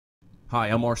Hi,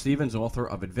 I'm Mark Stevens, author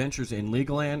of Adventures in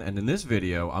Legalland, and in this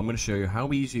video, I'm going to show you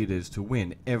how easy it is to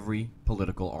win every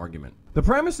political argument. The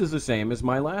premise is the same as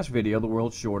my last video, the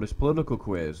world's shortest political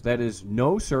quiz. That is,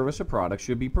 no service or product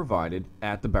should be provided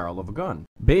at the barrel of a gun.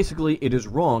 Basically, it is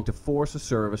wrong to force a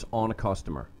service on a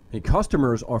customer.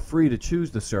 Customers are free to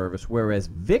choose the service, whereas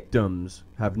victims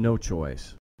have no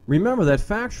choice. Remember that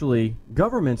factually,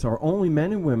 governments are only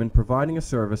men and women providing a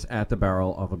service at the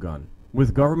barrel of a gun.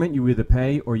 With government, you either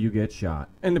pay or you get shot.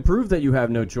 And to prove that you have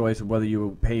no choice of whether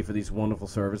you pay for these wonderful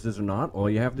services or not, all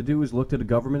you have to do is look to the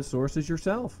government sources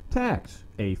yourself. Tax,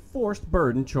 a forced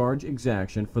burden charge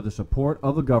exaction for the support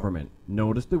of the government.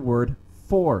 Notice the word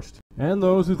forced. And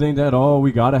those who think that, oh,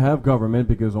 we gotta have government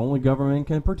because only government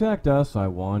can protect us, I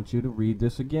want you to read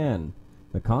this again.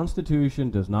 The Constitution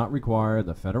does not require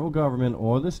the federal government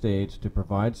or the states to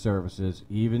provide services,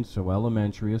 even so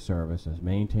elementary a service as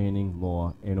maintaining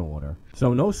law and order.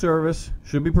 So no service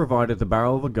should be provided at the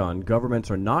barrel of a gun.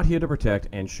 Governments are not here to protect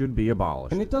and should be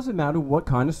abolished. And it doesn't matter what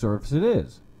kind of service it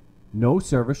is. No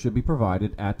service should be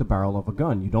provided at the barrel of a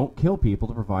gun. You don't kill people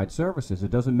to provide services.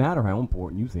 It doesn't matter how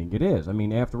important you think it is. I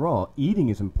mean, after all, eating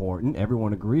is important.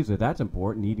 Everyone agrees that that's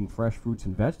important. Eating fresh fruits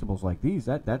and vegetables like these,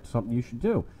 that's something you should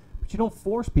do. But you don't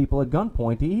force people at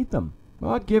gunpoint to eat them.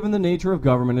 But given the nature of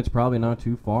government, it's probably not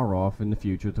too far off in the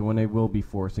future to when they will be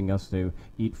forcing us to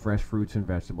eat fresh fruits and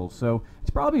vegetables. So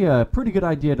it's probably a pretty good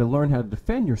idea to learn how to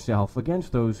defend yourself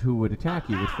against those who would attack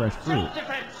you with fresh fruit.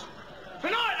 Self-defense!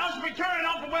 Tonight I shall be carrying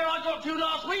on from where I got to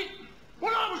last week,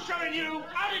 when I was showing you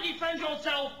how to defend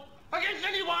yourself against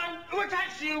anyone who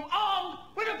attacks you armed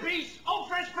with a piece of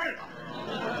fresh fruit.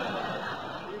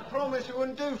 You promised you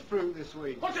wouldn't do fruit this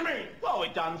week. What do you mean? Well,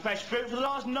 we've done fresh fruit for the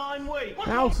last 9 weeks.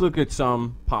 Now let's look at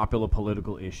some popular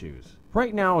political issues.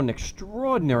 Right now, an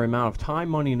extraordinary amount of time,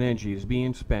 money, and energy is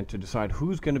being spent to decide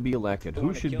who's going to be elected,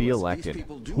 who should be elected,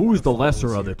 who's the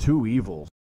lesser of the two evils.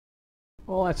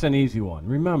 Well, that's an easy one.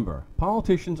 Remember,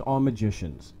 politicians are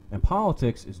magicians, and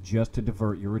politics is just to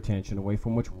divert your attention away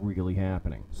from what's really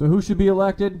happening. So who should be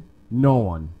elected? No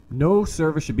one. No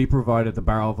service should be provided at the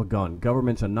barrel of a gun.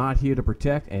 Governments are not here to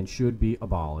protect and should be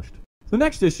abolished. The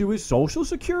next issue is Social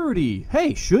Security.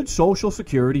 Hey, should Social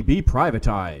Security be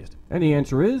privatized? And the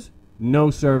answer is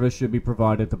no service should be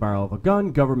provided at the barrel of a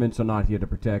gun. Governments are not here to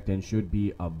protect and should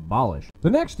be abolished. The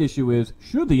next issue is,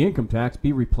 should the income tax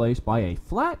be replaced by a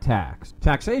flat tax?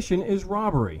 Taxation is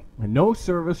robbery, and no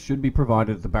service should be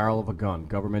provided at the barrel of a gun.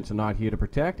 Governments are not here to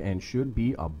protect and should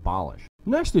be abolished.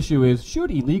 Next issue is,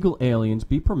 should illegal aliens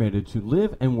be permitted to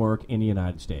live and work in the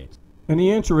United States? And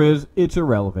the answer is, it's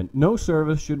irrelevant. No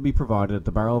service should be provided at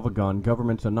the barrel of a gun.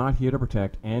 Governments are not here to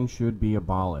protect and should be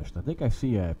abolished. I think I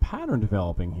see a pattern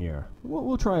developing here.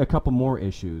 We'll try a couple more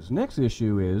issues. Next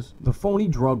issue is the phony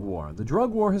drug war. The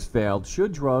drug war has failed.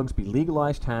 Should drugs be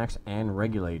legalized, taxed, and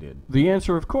regulated? The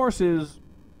answer, of course, is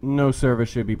no service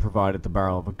should be provided at the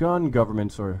barrel of a gun.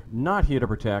 Governments are not here to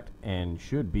protect and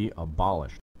should be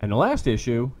abolished. And the last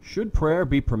issue, should prayer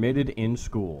be permitted in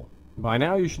school? By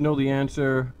now you should know the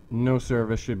answer. No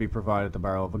service should be provided at the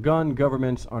barrel of a gun.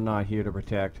 Governments are not here to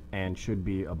protect and should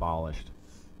be abolished.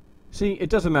 See, it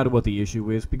doesn't matter what the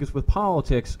issue is, because with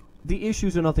politics, the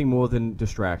issues are nothing more than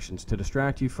distractions to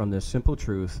distract you from this simple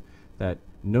truth that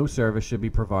no service should be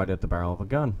provided at the barrel of a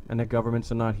gun and that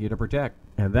governments are not here to protect.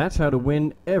 And that's how to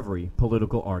win every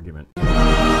political argument.